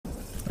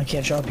I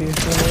can't drop you.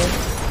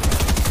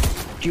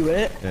 Did you win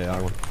it? Yeah,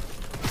 I won.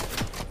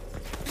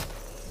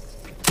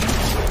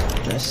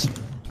 Nice.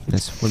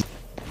 Nice.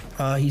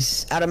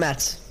 He's out of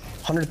mats.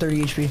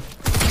 130 HP.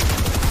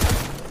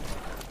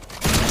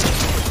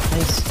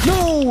 Nice.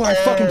 No, I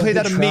fucking played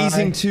that good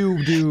amazing try.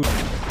 too, dude.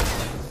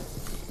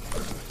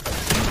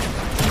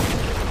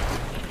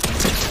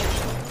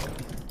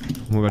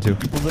 What about two?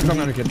 Well, I'm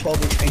not a kid. 12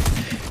 HP.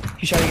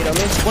 He's trying to get on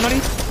me.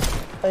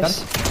 190.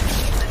 Nice.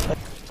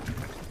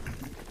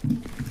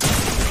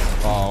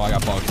 Oh, I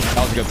got bugged.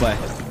 That was a good play.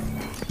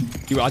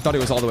 I thought he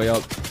was all the way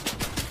up.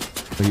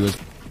 But he was.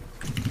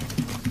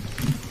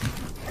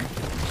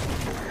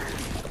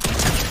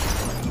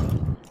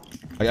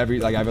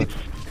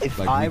 If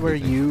I were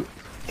you,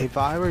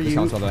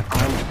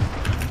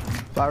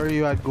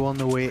 I'd go on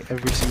the way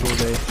every single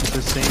day. At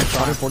the same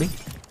time. 140?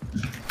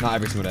 Not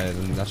every single day,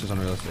 and that's just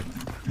unrealistic.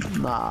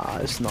 Nah,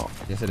 it's not.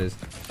 Yes, it is.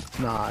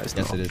 Nah, it's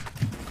yes, not. Yes, it is.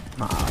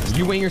 Nah, it's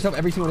you weighing yourself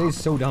every single day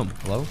is so dumb.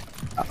 Hello?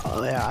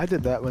 Yeah, I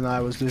did that when I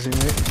was losing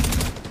weight.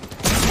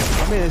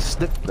 I mean, I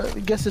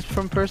guess it's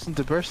from person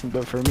to person,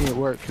 but for me it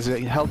worked because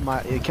it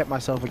kept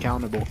myself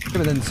accountable. Yeah,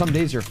 but then some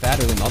days you're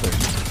fatter than others.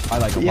 I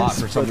like a lot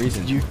for some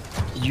reason. You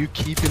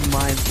keep in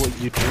mind what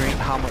you drink,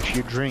 how much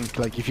you drink.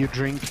 Like if you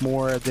drink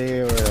more a day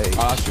or like.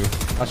 Oh, that's true.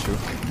 That's true.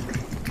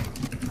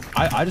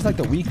 I just like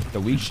the weak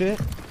shit.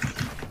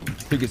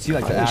 So you can see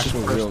like the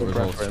actual real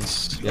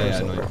results.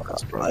 Yeah,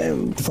 I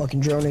am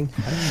fucking droning.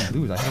 I didn't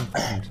even lose. I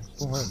had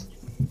so hard.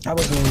 I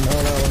wasn't even. I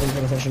wasn't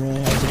paying attention really.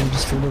 I was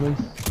just free living.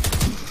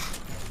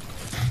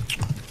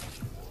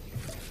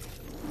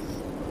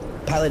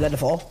 Pilot had to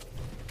fall.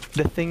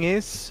 The thing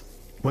is,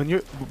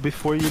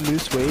 before you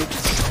lose weight,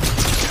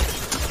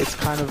 it's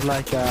kind of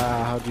like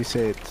how do you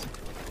say it?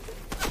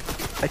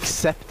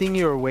 Accepting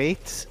your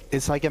weight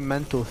is like a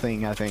mental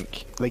thing, I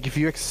think. Like if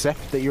you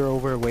accept that you're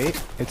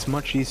overweight, it's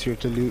much easier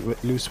to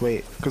lose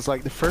weight. Because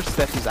like the first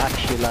step is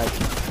actually like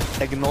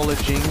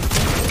acknowledging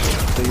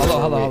that you're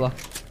overweight.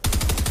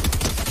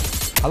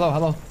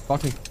 Hello.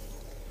 Fuck me.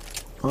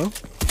 Huh?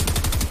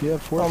 Yeah,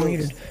 4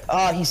 meters.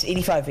 He's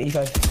 85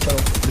 total.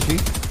 Is he?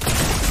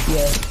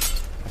 Yeah.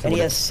 And he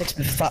has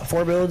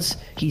 4 builds.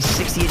 He's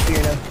 60 HP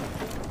right now.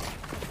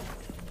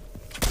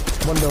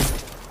 1 build.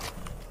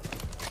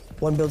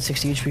 1 build,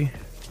 60 HP.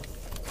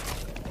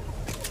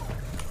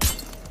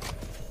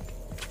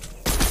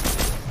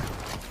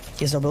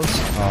 He has no builds.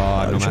 Oh,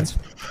 I have no mats.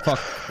 Fuck.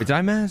 Wait, did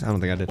I mass? I don't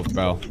think I did.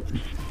 Bro.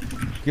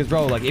 Because,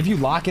 bro, like, if you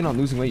lock in on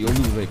losing weight, you'll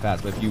lose weight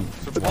fast. But if you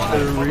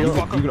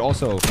you could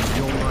also...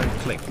 Your mind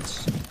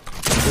clicks.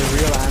 The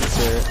real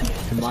answer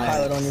in my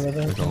head... On you right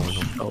there.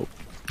 Oh.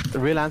 The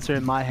real answer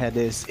in my head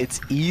is it's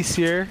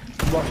easier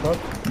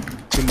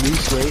to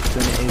lose weight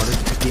than it is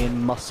to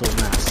gain muscle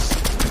mass.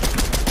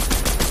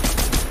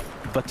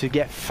 But to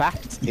get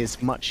fat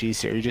is much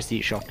easier. You just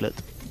eat chocolate.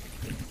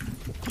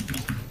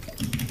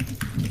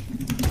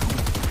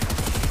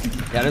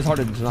 Yeah, it is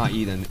harder to not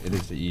eat than it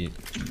is to eat.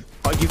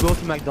 Like you go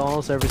to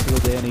McDonald's every single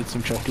day and eat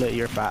some chocolate,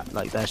 you're fat.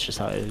 Like that's just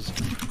how it is.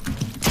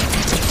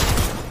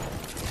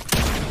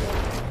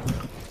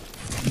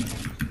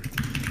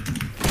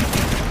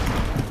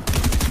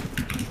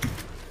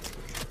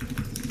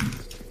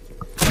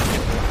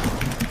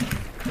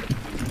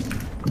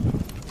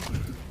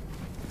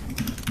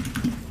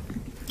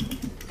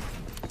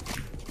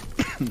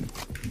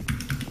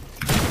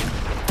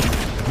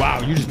 Wow,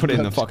 you just put it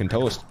in the fucking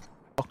toast.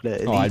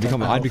 Oh, I'd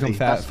become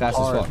fat fast as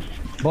fuck.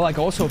 But like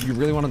also, if you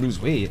really want to lose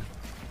weight,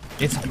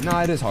 it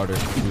is harder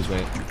to lose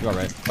weight. You're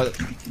right. But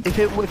if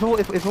it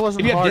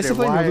wasn't you have harder,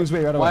 discipline, you'll lose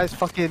weight right away. Why is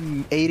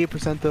fucking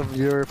 80% of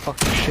your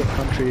fucking shit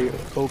country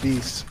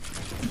obese?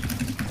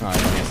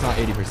 Alright, it's not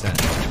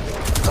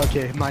 80%.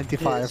 Okay,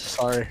 95.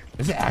 Sorry.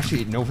 Is it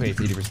actually? No way, it's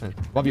 80%.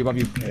 Love you. Yeah.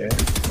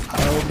 How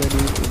many in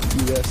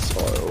the US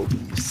are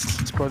obese?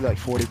 It's probably like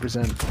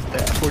 40%.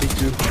 Yeah,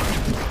 42.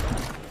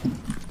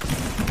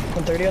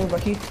 130 on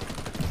Bucky.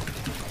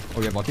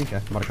 Oh yeah, Bucky? Okay,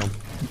 I'm about to come.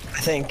 I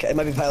think. It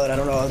might be Pilot. I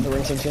don't know if the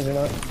ring team skins or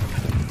not.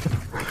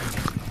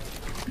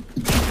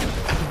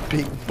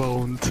 Big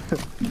boned.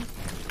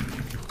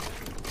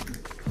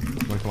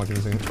 Come on, give me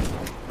a second.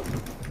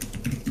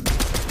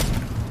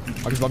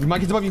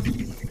 Mikey's above you.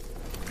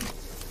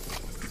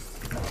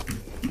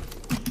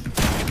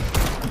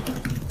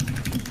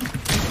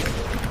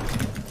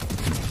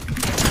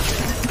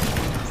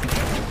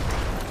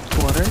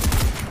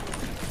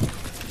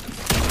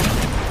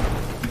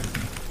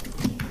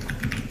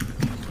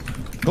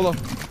 Go low.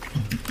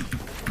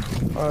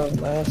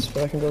 Nice,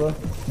 but I can go low.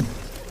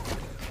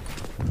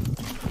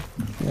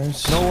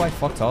 Nice. No, I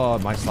fucked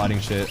up my sliding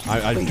shit.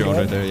 I droned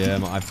right there, yeah.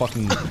 I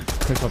fucking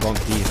clicked my wrong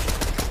key.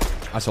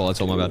 I saw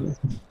my bad.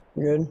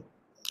 You're good.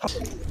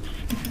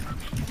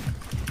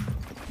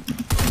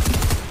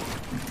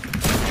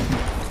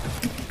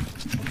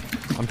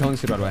 I'm telling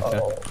this kid right away. Yeah.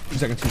 2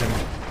 seconds.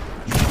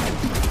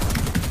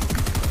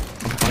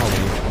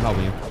 I'm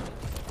helping you.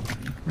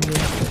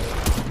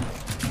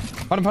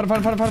 Fight him.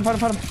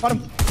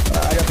 I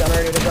got down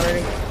already.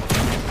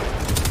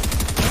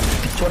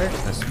 200.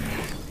 Nice.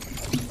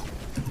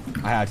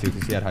 I had to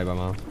because he had high by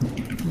mile.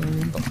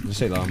 Just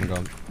say that, I'm gonna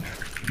go.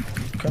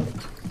 Okay.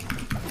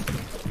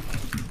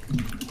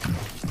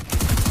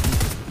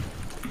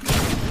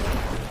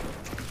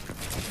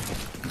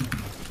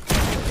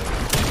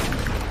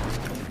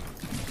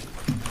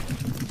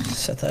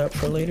 Set that up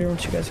for later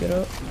once you guys get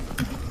up.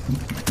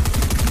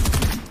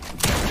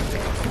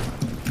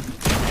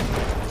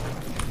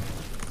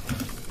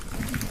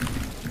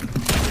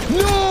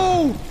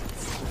 No!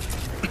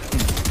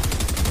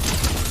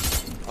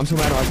 I'm so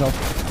mad at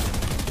myself.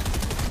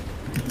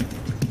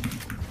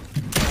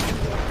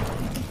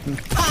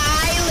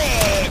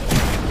 Pilot!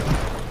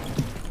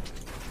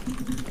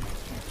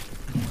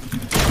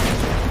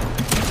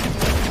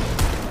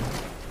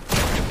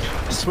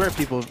 I swear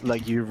people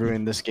like you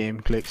ruined this game,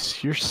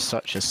 Clix. You're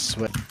such a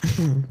sweat.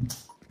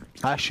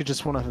 I actually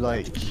just want to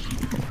like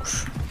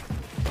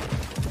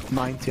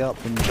 90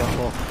 up and jump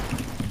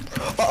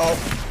off. Uh-oh.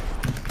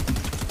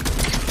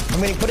 I'm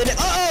getting put in it.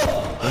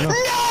 Uh-oh! No!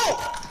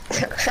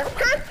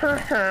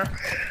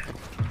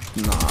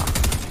 Nah.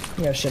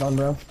 You got shit on,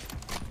 bro.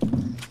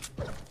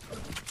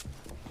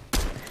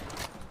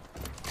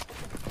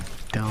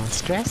 Don't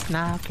stress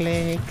now,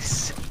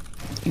 Clix.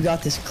 You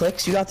got this,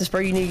 Clix. You got this,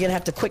 bro. You're gonna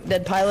have to quick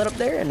dead pilot up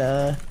there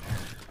and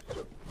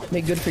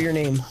make good for your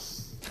name.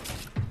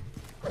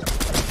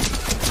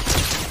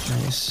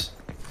 Nice.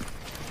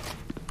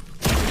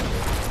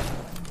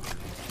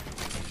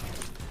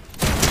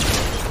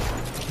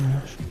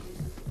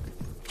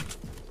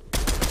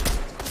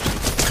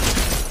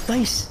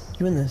 Nice.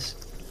 You win this.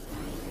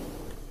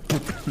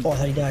 Oh, I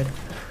thought he died.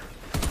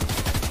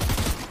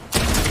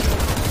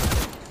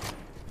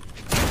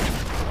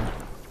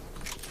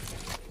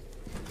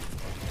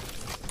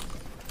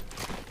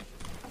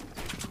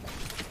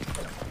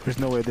 There's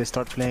no way they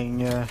start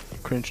playing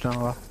cringe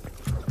now.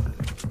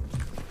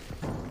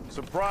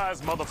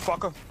 Surprise,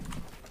 motherfucker!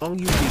 Oh,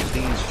 you beat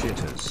these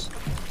shitters.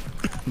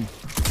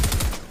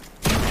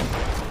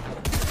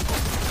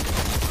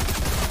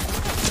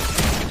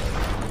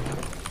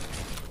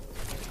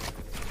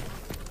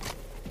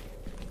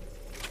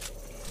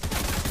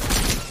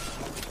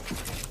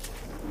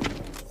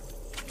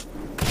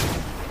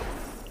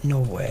 No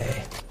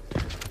way.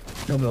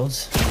 No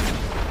builds.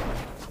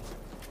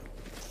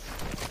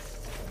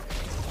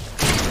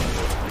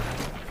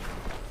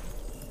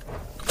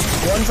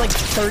 One's like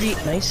 30.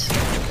 Nice.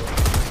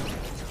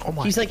 Oh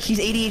my. He's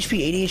 80 HP.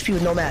 80 HP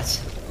with no mats.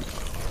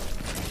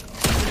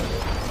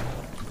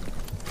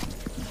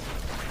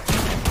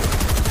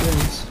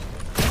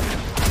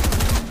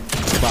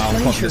 Wow,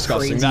 I'm fucking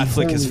disgusting. Crazy. That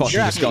flick is fucking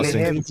You're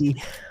disgusting.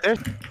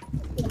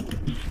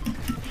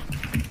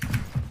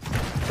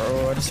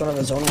 Bro, I just don't have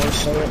a zone war,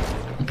 so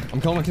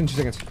I'm calling like in 2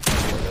 seconds.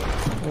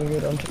 I'm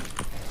good.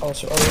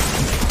 Also,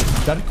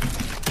 Dead?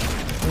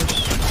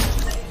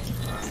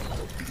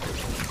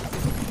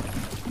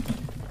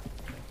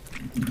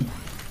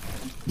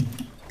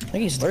 I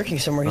think he's lurking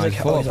somewhere. He's Nice.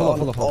 like, Pull oh, up, he's pull up, on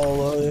pull up, pull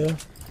up. all, yeah.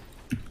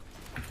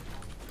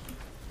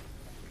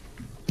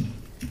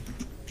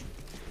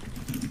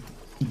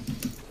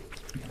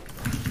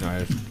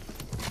 Alright.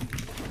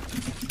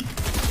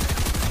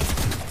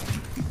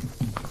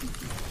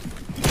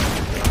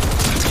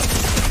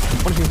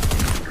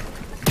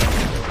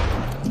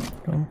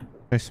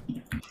 Nice.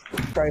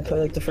 Probably play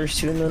like the first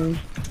two and then.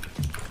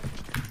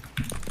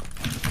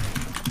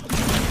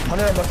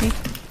 100 on Bucky.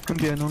 I'm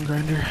getting on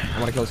grinder. I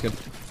wanna kill this kid.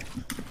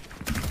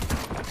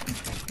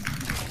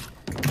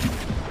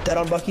 Dead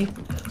on Bucky.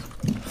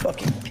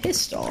 Fucking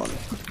pissed on.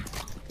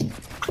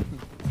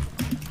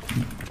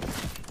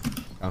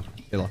 Oh,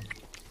 Halo.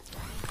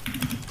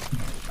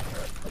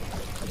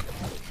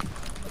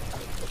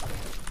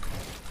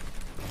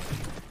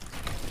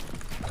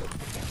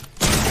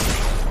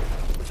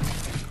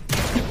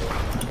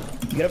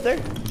 You get up there?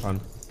 Fun.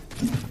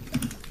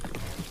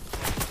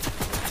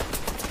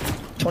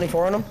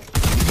 24 on him.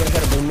 He's gonna try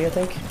to boom me, I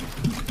think.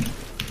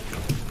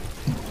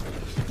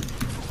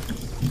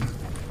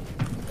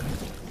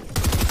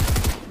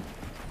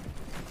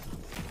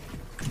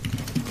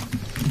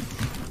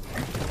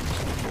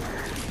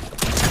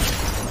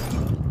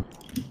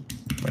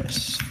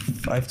 Nice.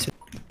 5-2.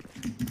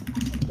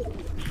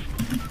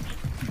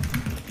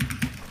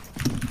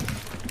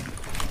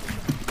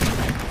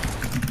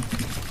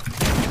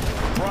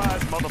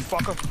 Surprise,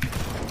 motherfucker!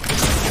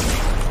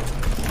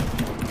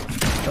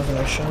 That was a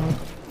nice shot. I'm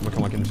gonna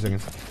come back in 2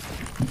 seconds.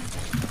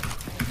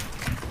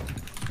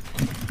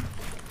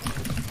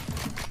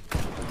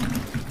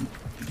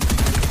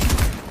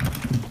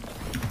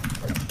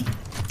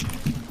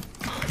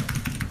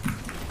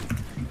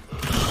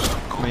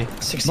 Me.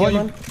 60 No, on you-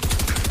 one.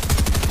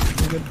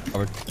 I'm good.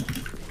 Covered.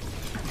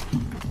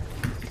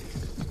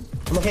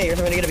 I'm okay, you're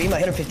gonna get a beam. I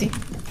hit him 50.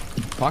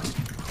 Box.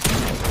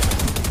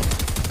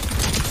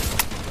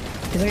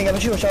 He's looking up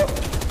at you, watch out.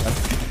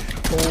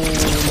 Oh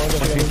my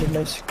god, I did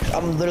nice.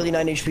 I'm literally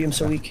 9 HP, I'm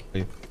so weak.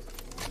 Hey.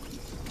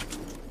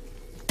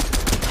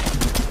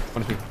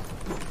 1 HP.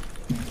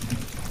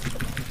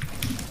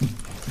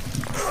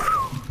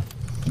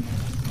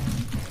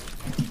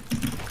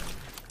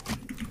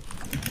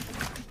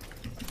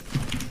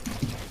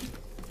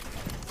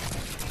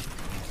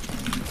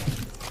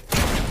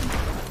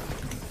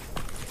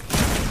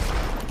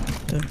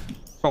 dude.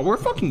 Oh, we're a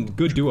fucking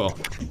good duo.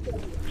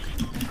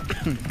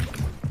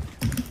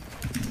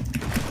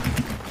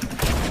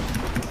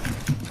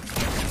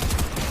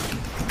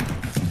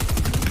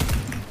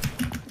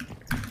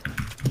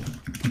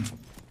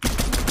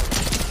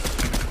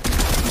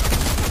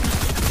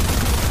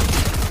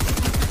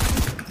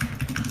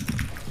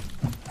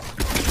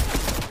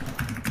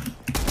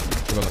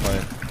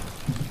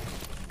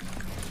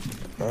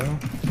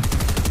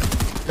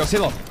 Go, stay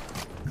low.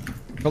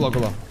 Go low, go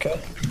low. Okay.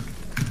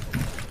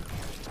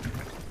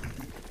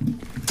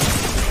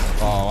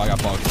 Oh, I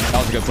got bugged. That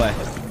was a good play.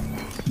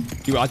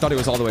 I thought he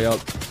was all the way up.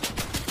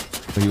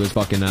 But he was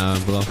fucking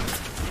below.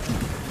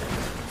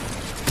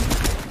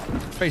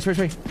 Straight.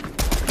 The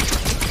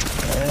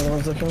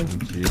one's looking.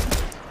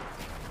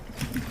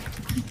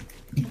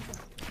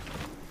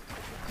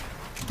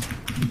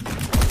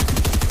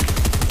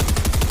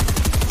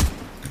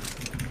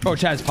 Oh,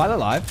 Chaz, is Pilot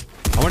live?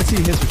 I want to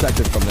see his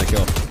perspective from that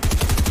kill.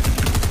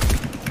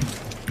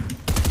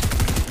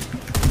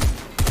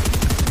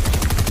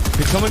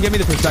 Could someone give me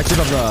the perspective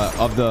of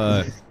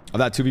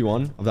that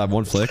 2v1 of that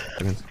one flick?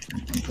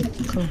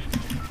 Cool.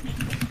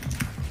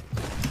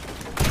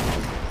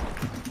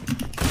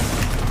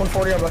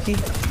 140 on Bucky.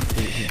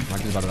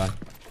 Mark is about to die.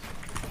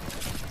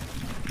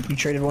 You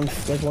traded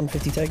like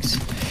 150 tags.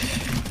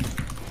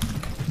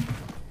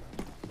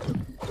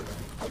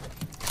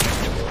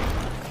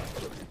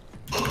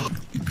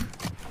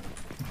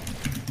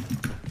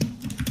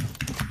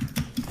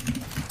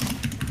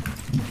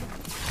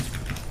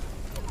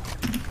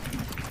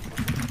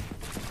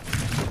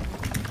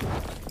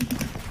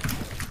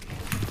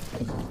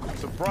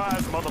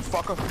 Surprise,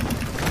 motherfucker.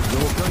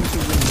 You're going to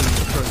win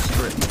these pro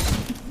scripts.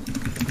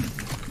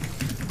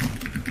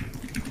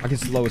 I get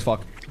slow as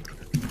fuck.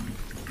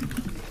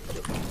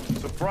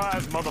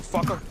 Surprise,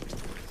 motherfucker.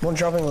 One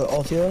dropping with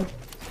ulti.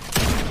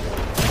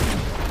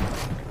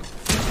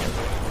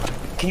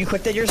 Can you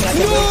quick that yours?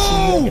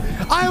 No!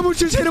 I almost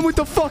just hit him with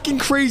the fucking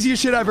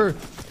craziest shit ever.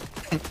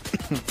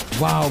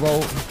 Wow,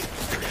 bro.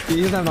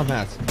 He doesn't have enough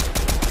mats.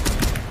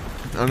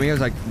 I mean, he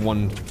has like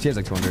he has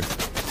like 200.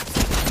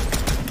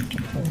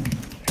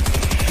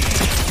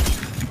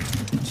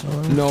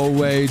 No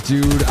way,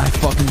 dude. I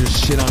fucking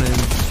just shit on him.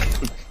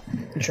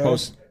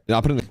 Post. Yeah,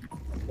 I'll put it in the...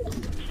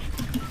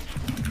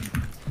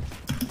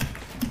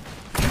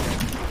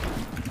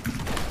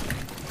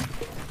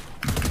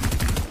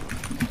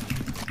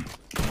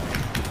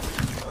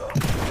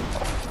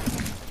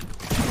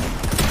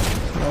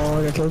 Oh, I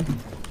got killed.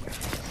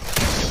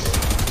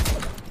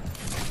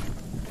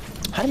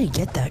 How did he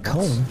get that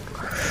cone?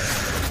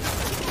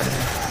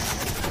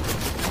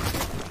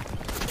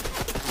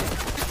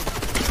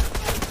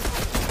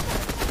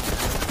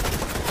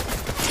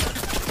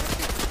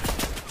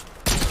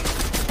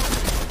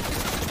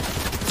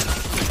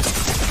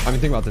 I mean,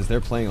 think about this.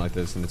 They're playing like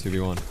this in the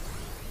 2v1.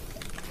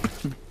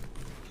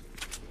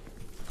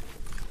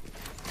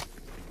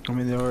 I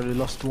mean, they already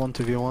lost 1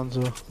 2v1,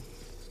 so...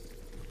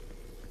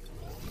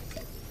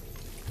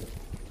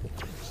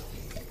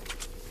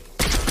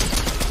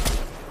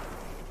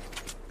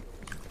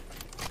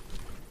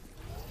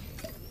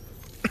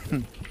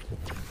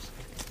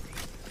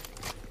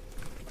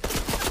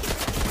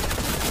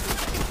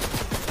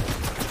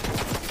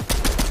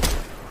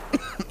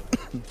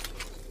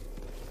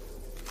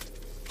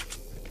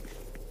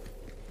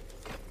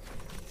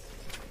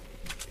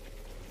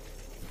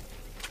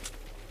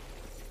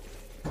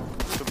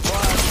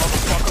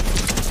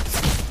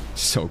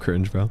 So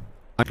cringe, bro.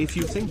 If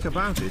you think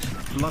about it,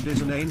 blood is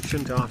an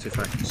ancient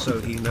artifact,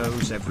 so he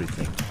knows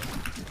everything.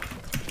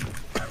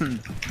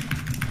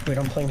 Wait,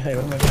 I'm playing hay.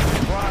 What am I doing?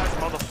 Surprise,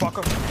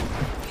 motherfucker.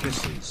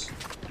 Kisses.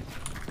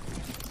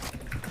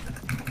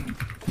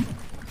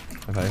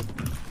 Okay.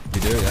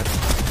 You do, yeah.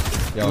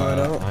 Yo, No, I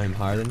don't. I'm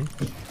higher than you.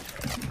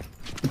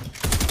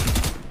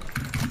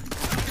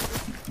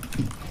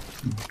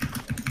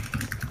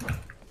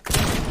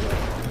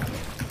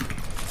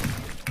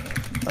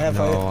 I have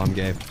No, fire. I'm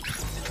gay.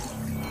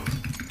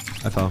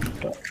 I fell.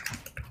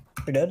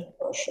 You're dead?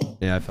 Oh shit.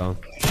 Yeah, I fell.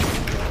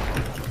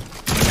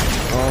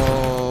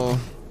 Oh.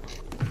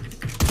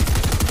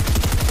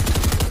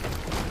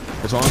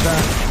 What's wrong with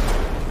that?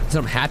 I said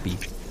I'm happy.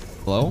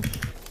 Hello?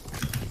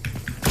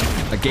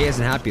 Like gay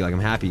isn't happy. Like I'm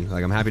happy.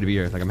 Like I'm happy to be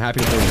here. Like I'm happy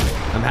to play.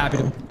 I'm happy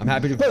to.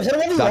 Wait, is that a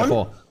 1v1?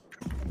 Fall.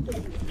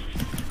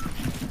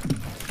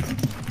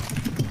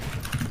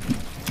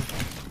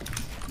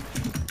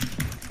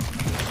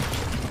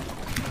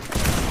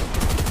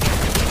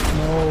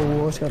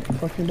 No, it's got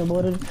fucking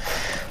double-headed.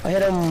 I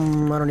hit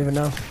him, I don't even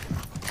know.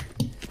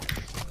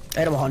 I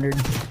hit him 100.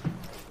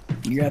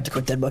 You're gonna have to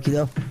quit that Bucky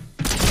though.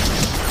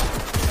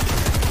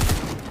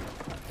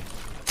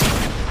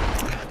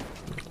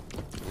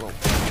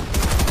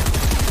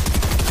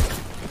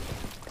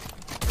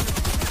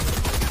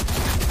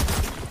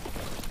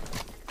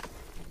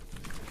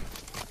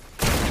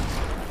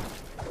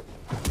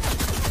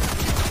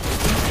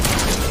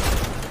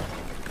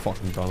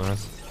 Fucking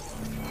dumbass.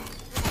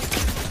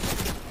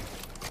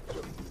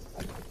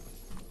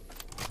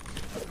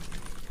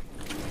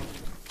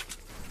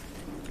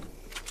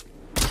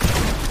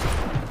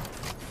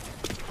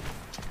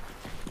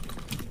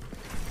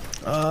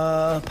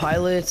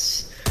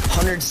 Pilot's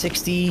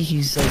 160.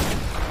 He's like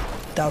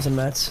 1,000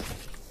 mats.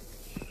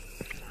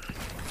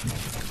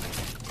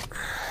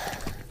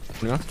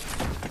 Yeah.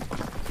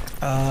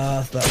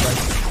 About like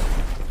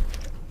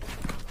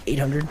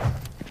 800.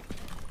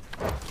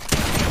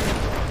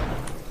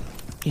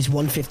 He's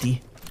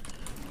 150.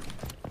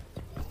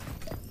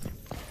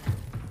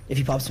 If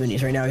he pops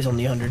minis right now, he's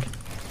only 100.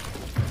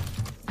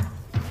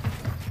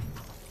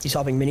 He's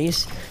popping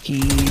minis.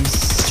 He's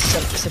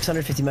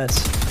 650 mets.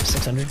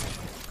 600.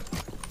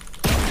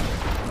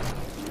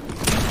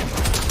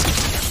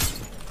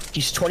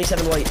 He's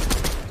 27 white.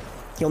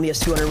 He only has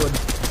 200 wood.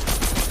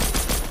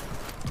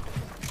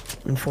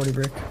 And 40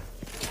 brick.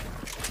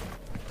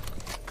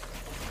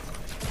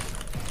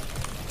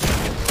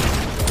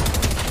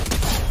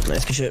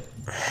 Nice good shit.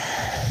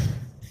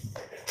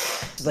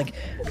 It's like,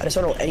 I just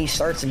don't know any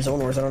starts in Zone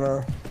Wars, I don't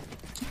know.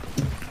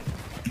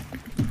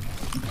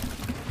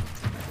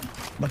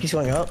 Bucky's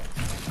going up.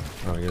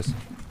 Oh, he is.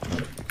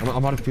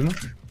 I'm out of Puma.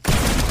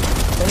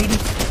 180.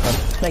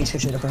 Nice,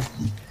 good shit, okay.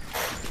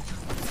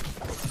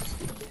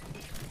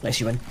 Nice,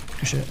 you win.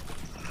 Good shit.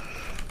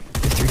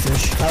 With 3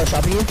 fish. Tyler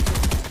shopping you?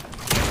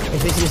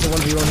 It's basically just a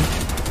 1v1.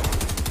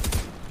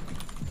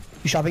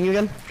 You shopping you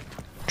again?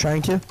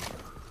 Trying to?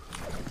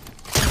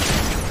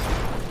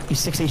 He's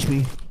 6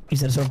 HP.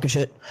 He's at a good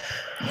shit.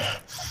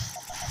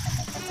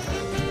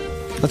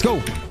 Let's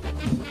go!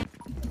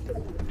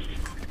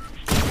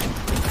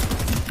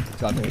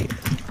 God.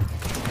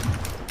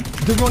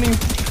 Good morning.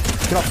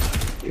 Get up.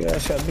 Yeah, I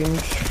got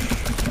beams.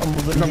 I'm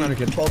Come on,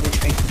 kid. 12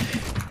 HP.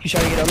 He's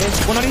trying to get on me.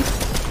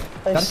 190.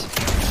 Nice.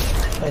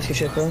 Nice, good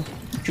shit, bro. Do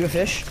you have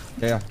fish?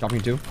 Yeah, dropping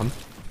you 2. Come.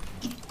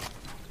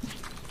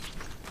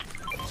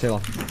 Stay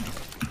long.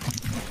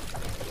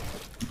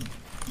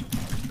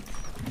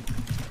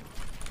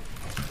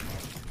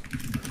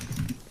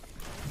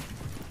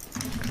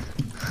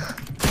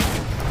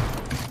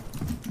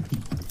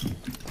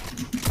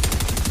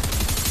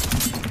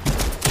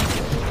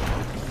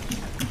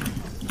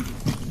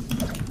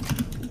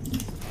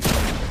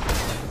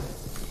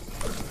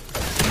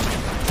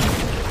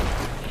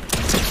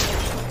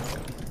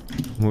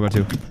 We'll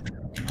go 2.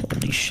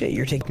 Holy shit,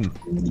 you're taking...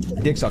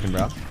 Dick sucking,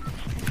 bro.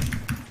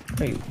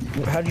 Wait,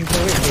 how did you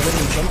play it? They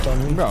literally jumped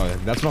on me. Bro,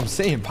 that's what I'm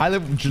saying.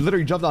 Pilot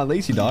literally jumped on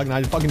Lacey, dog, and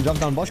I just fucking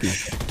jumped on Bucky.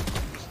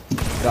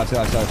 That's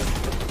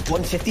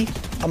 150?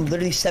 I'm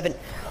literally 7.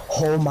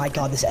 Oh my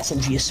god, this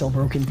SMG is so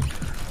broken.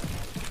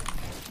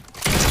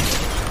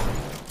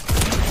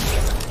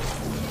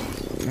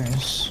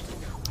 Nice.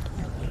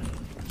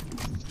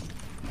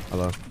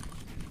 Hello.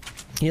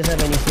 He doesn't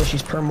have any fish,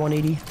 he's perm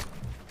 180.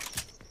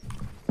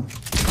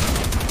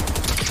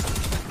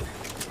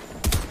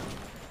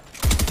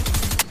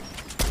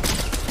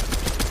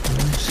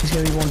 Nice. He's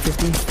gonna be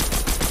 150.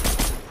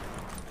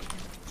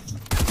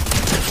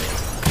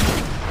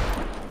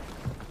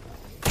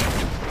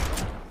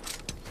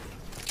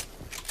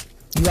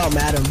 You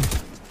outmat him.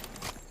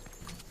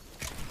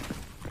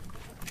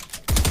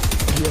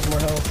 He has more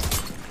health.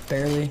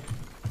 Barely.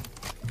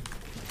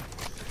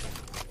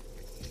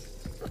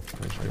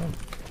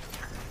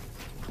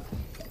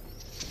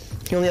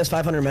 He only has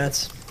 500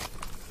 mats.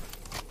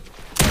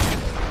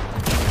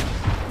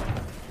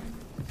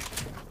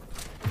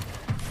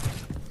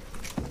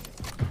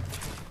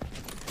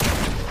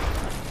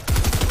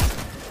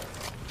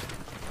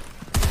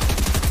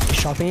 He's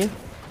shopping you?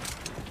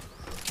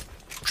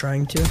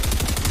 Trying to.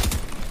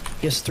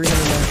 He has 300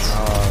 mats.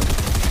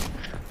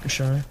 For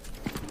sure.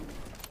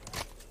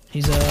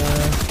 He's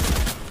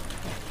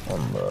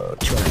on the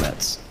 200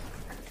 mats.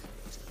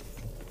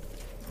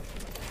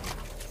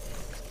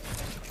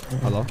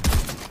 Hello.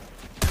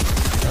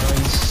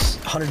 He's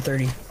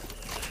 130.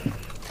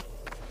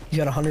 He's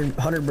got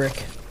 100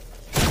 brick.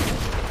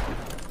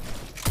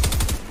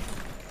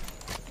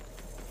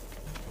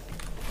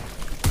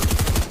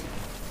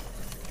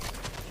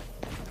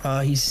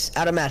 He's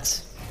out of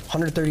mats.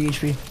 130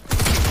 HP.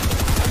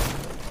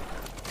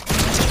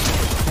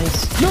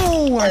 Nice.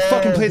 No, I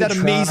fucking played that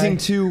good amazing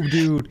try. too,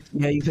 dude.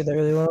 Yeah, you played that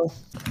really well.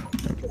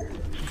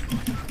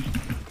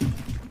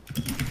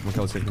 I'm gonna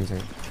kill this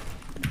thing.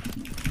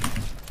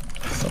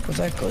 Fuck was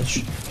that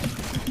glitch?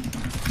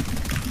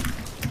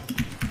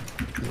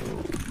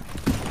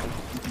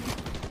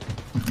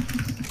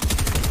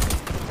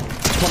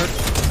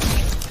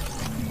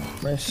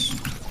 Nice.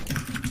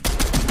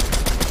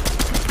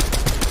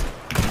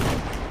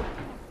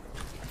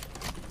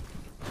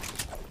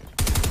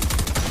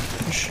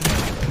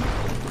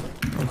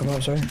 Oh, come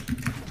on, sorry.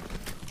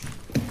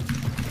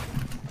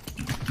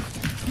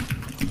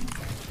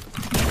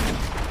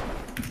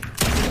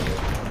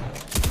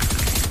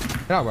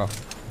 Get out, bro.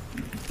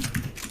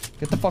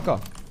 Get the fuck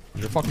up.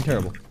 You're fucking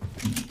terrible.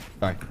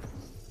 Sorry.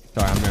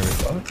 Sorry, I'm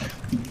nervous.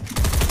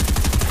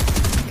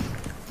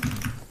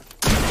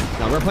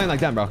 No, we're playing like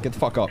that, bro. Get the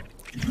fuck up.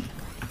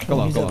 Go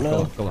low, go low, go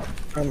low, go low.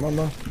 I'm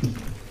low.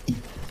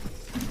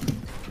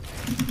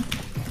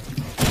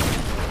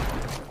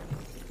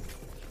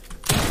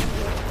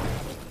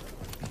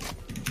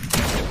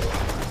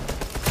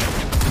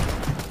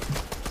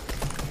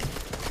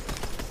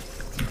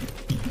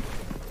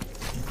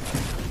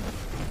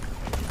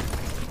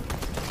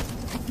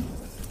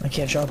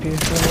 can't chop you.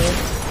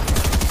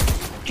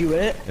 Do you win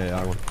it?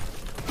 Yeah, I won.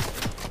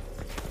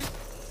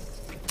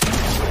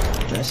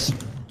 Nice.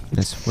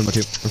 Nice. What about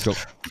you? Let's go.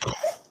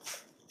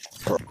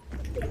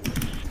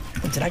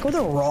 Did I go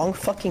the wrong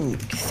fucking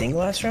thing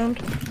last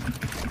round?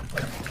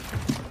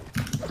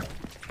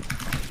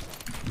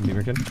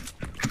 Beamer kid.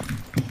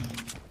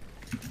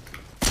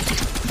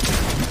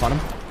 Bottom.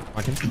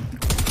 Markin.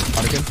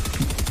 Bottom kid.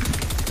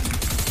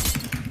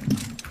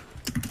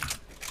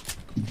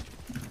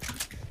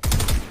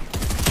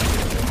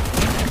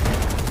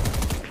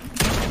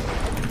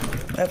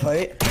 I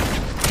fight.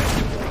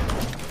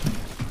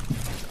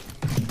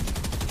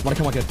 Wanna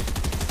come on, kid.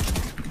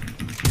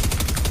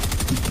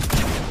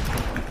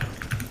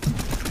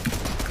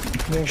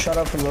 I'm being shot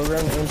up from low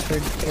ground, aims for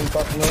aim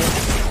fucking low.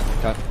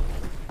 Cut.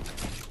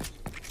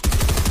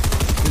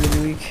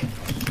 Really weak.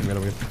 I'm gonna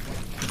win.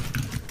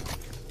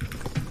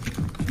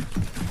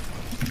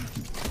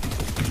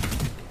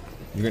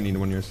 You're gonna need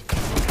one of yours.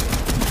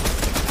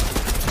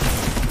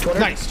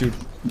 Nice, dude.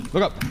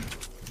 Look up.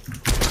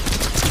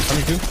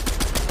 22.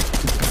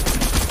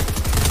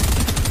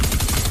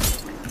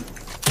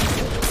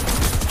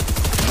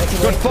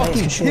 Good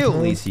fucking kill,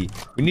 Lacey.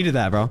 We needed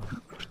that, bro.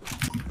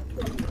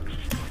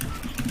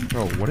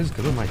 Bro, what is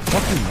good with my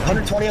fucking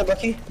 120 on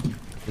Bucky. You're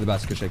the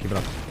best. Good shit. Keep it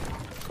up.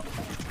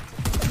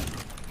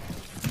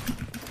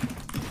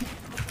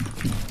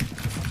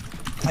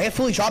 I can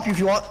fully chop you if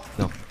you want.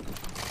 No.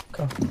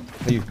 Go.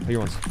 Hey, you. Hey, you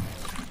once.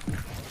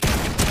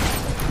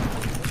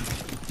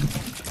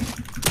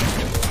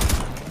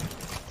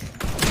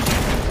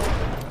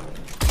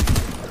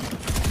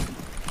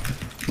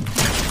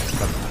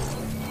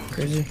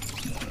 Crazy.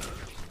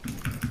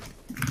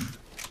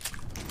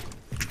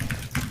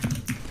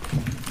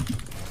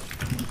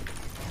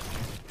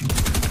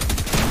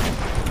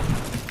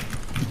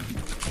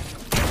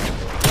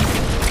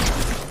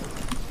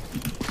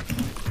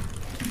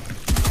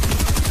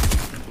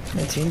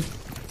 Team.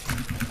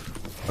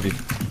 Love you.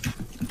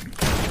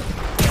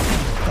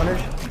 100.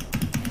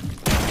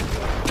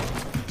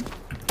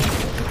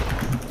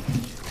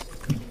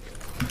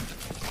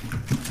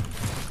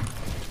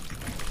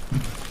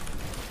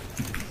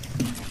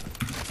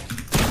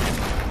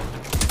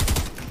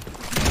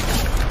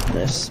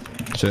 Nice.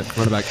 Shit.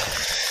 Run it back.